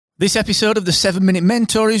This episode of the 7 Minute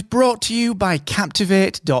Mentor is brought to you by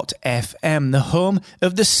Captivate.fm, the home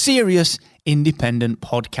of the serious independent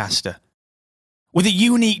podcaster. With a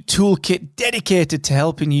unique toolkit dedicated to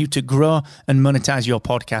helping you to grow and monetize your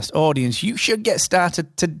podcast audience, you should get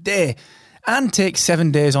started today and take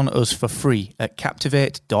 7 days on us for free at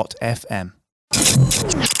Captivate.fm.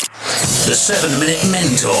 The 7 Minute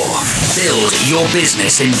Mentor. Build your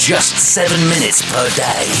business in just 7 minutes per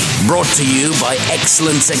day. Brought to you by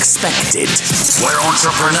Excellence Expected, where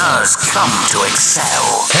entrepreneurs come to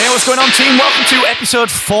excel. Hey, what's going on, team? Welcome to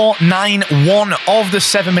episode 491 of the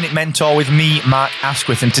 7 Minute Mentor with me, Mark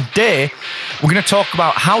Asquith. And today, we're going to talk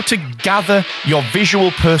about how to gather your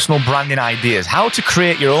visual personal branding ideas, how to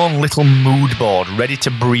create your own little mood board ready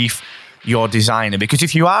to brief your designer. Because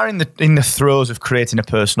if you are in the throes of creating a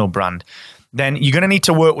personal brand, then you're going to need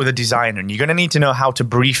to work with a designer and you're going to need to know how to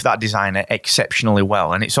brief that designer exceptionally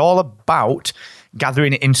well. And it's all about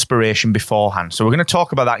gathering inspiration beforehand. So we're going to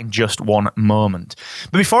talk about that in just one moment.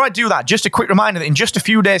 But before I do that, just a quick reminder that in just a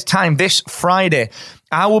few days' time, this Friday,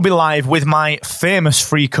 I will be live with my famous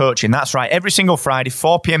free coaching. That's right. Every single Friday,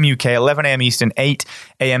 4 p.m. UK, 11 a.m. Eastern, 8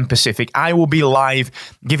 a.m. Pacific. I will be live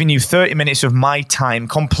giving you 30 minutes of my time,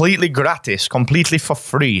 completely gratis, completely for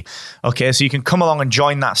free. Okay, so you can come along and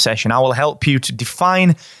join that session. I will help you to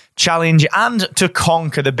define, challenge, and to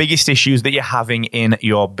conquer the biggest issues that you're having in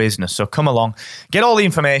your business. So come along, get all the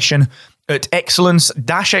information at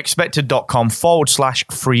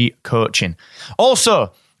excellence-expected.com/free coaching.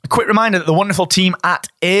 Also, a quick reminder that the wonderful team at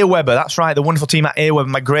Aweber, that's right, the wonderful team at Aweber,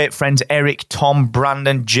 my great friends Eric, Tom,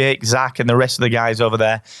 Brandon, Jake, Zach, and the rest of the guys over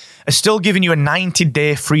there, are still giving you a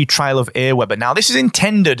 90-day free trial of Aweber. Now, this is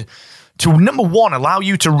intended to, number one, allow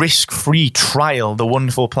you to risk-free trial the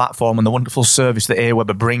wonderful platform and the wonderful service that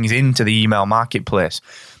Aweber brings into the email marketplace.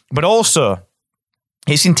 But also,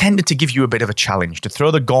 it's intended to give you a bit of a challenge, to throw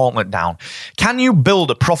the gauntlet down. Can you build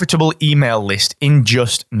a profitable email list in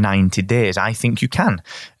just 90 days? I think you can.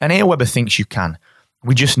 And Aweber thinks you can.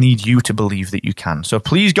 We just need you to believe that you can. So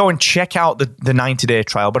please go and check out the 90-day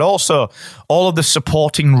trial, but also all of the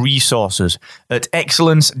supporting resources at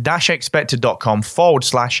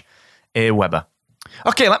excellence-expected.com/Aweber.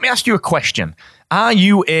 Okay, let me ask you a question. Are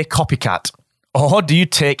you a copycat or do you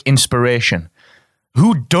take inspiration?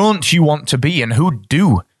 Who don't you want to be and who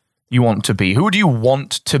do you want to be? Who do you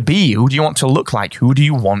want to be? Who do you want to look like? Who do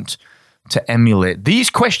you want to emulate? These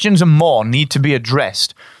questions and more need to be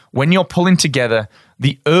addressed when you're pulling together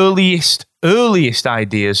the earliest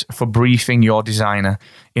ideas for briefing your designer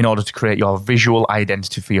in order to create your visual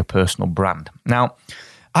identity for your personal brand. Now,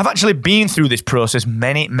 I've actually been through this process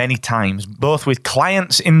many, many times, both with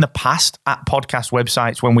clients in the past at podcast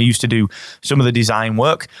websites when we used to do some of the design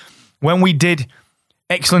work, when we did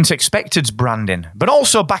Excellence Expected's branding, but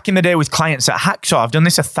also back in the day with clients at Hacksaw. I've done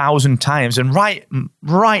this 1,000 times, and right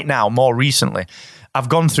now, more recently, I've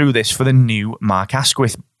gone through this for the new Mark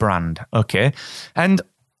Asquith brand, okay? And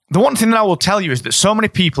the one thing that I will tell you is that so many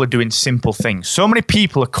people are doing simple things. So many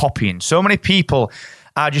people are copying. So many people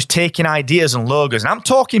are just taking ideas and logos. And I'm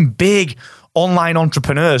talking big online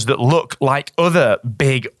entrepreneurs that look like other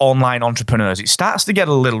big online entrepreneurs. It starts to get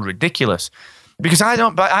a little ridiculous. Because I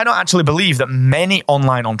don't actually believe that many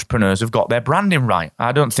online entrepreneurs have got their branding right.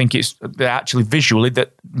 I don't think they're actually visually,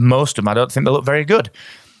 that most of them, I don't think they look very good.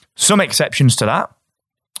 Some exceptions to that,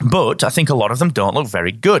 but I think a lot of them don't look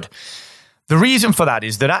very good. The reason for that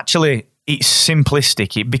is that actually it's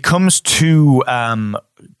simplistic. It becomes too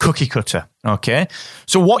cookie cutter, okay?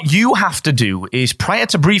 So what you have to do is, prior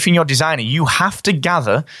to briefing your designer, you have to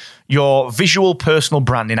gather your visual personal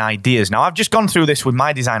branding ideas. Now, I've just gone through this with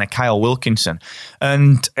my designer, Kyle Wilkinson.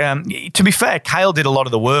 And to be fair, Kyle did a lot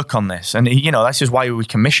of the work on this. And, this is why we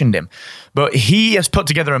commissioned him. But he has put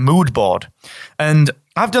together a mood board. And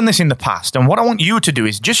I've done this in the past. And what I want you to do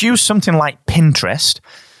is just use something like Pinterest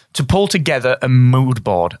to pull together a mood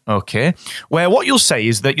board, okay? Where what you'll say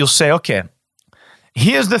is that you'll say, okay,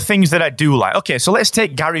 here's the things that I do like. Okay, so let's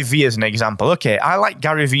take Gary Vee as an example. Okay, I like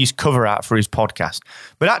Gary Vee's cover art for his podcast,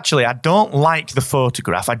 but actually I don't like the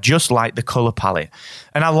photograph. I just like the color palette.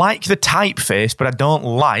 And I like the typeface, but I don't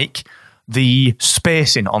like the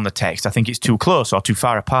spacing on the text. I think it's too close or too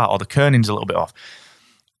far apart, or the kerning's a little bit off.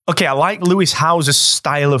 Okay, I like Lewis Hauser's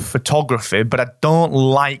style of photography, but I don't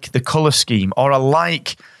like the color scheme. Or I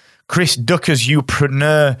like Chris Ducker's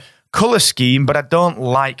Youpreneur color scheme, but I don't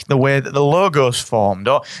like the way that the logo's formed.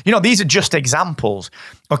 Or, these are just examples.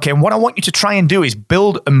 Okay, and what I want you to try and do is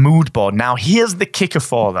build a mood board. Now, here's the kicker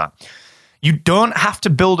for that. You don't have to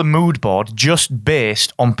build a mood board just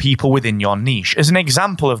based on people within your niche. As an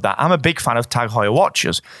example of that, I'm a big fan of Tag Heuer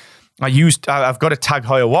watches. I've got a Tag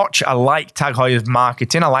Heuer watch. I like Tag Heuer's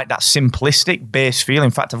marketing. I like that simplistic base feel.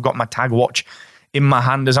 In fact, I've got my Tag watch in my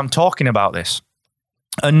hand as I'm talking about this.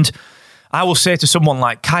 And I will say to someone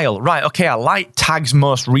like Kyle, right, okay, I like Tag's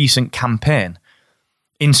most recent campaign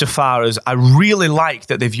insofar as I really like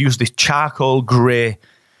that they've used this charcoal grey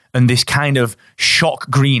and this kind of shock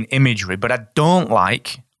green imagery, but I don't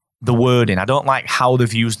like the wording. I don't like how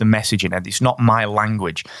they've used the messaging, and it's not my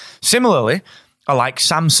language. Similarly, I like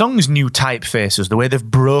Samsung's new typefaces, the way they've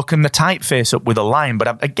broken the typeface up with a line,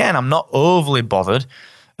 but again, I'm not overly bothered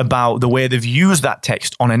about the way they've used that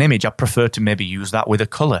text on an image. I prefer to maybe use that with a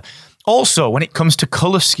color. Also, when it comes to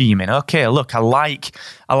color scheming, okay, look, I like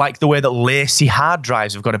the way that Lacy hard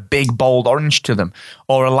drives have got a big bold orange to them,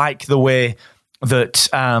 or I like the way that,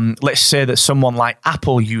 let's say that someone like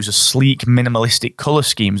Apple uses sleek, minimalistic color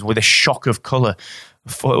schemes with a shock of color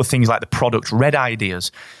for things like the product red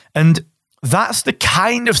ideas. And that's the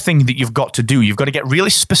kind of thing that you've got to do. You've got to get really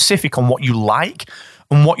specific on what you like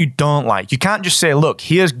and what you don't like. You can't just say, look,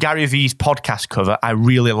 here's Gary Vee's podcast cover. I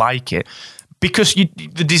really like it. Because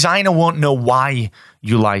the designer won't know why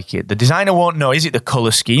you like it. The designer won't know, is it the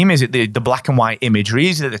color scheme? Is it the black and white imagery?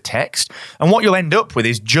 Is it the text? And what you'll end up with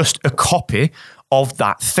is just a copy of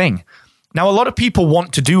that thing. Now, a lot of people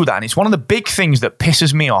want to do that, and it's one of the big things that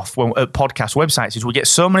pisses me off at podcast websites is we get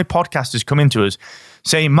so many podcasters coming to us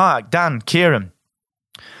saying, Mark, Dan, Kieran,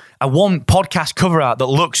 I want podcast cover art that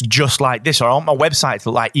looks just like this, or I want my website to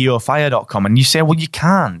look like eofire.com. And you say, well, you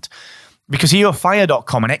can't. Because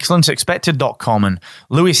eofire.com and excellenceexpected.com and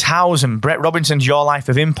Lewis Howes and Brett Robinson's Your Life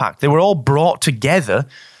of Impact, they were all brought together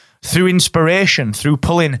through inspiration, through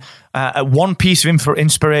pulling one piece of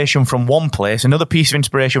inspiration from one place, another piece of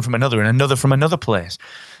inspiration from another, and another from another place.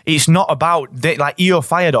 It's not about, like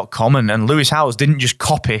eofire.com and Lewis Howes didn't just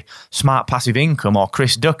copy Smart Passive Income or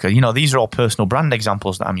Chris Ducker. You know, these are all personal brand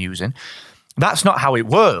examples that I'm using. That's not how it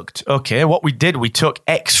worked. Okay, what we did, we took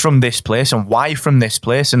X from this place and Y from this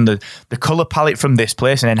place and the color palette from this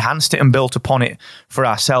place and enhanced it and built upon it for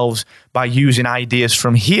ourselves by using ideas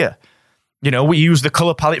from here. You know, we used the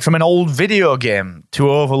color palette from an old video game to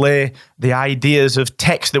overlay the ideas of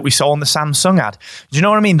text that we saw on the Samsung ad. Do you know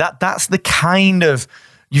what I mean? That's the kind of,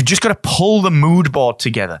 you've just got to pull the mood board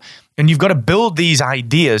together and you've got to build these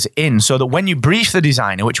ideas in so that when you brief the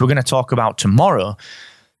designer, which we're going to talk about tomorrow,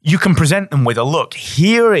 you can present them with a look.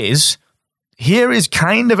 Here is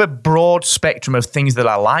kind of a broad spectrum of things that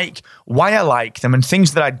I like, why I like them, and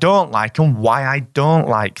things that I don't like and why I don't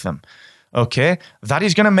like them. Okay? That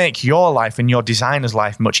is going to make your life and your designer's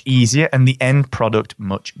life much easier and the end product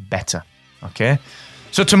much better. Okay?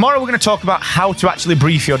 So tomorrow we're going to talk about how to actually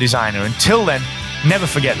brief your designer. Until then, never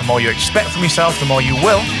forget, the more you expect from yourself, the more you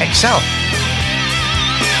will excel.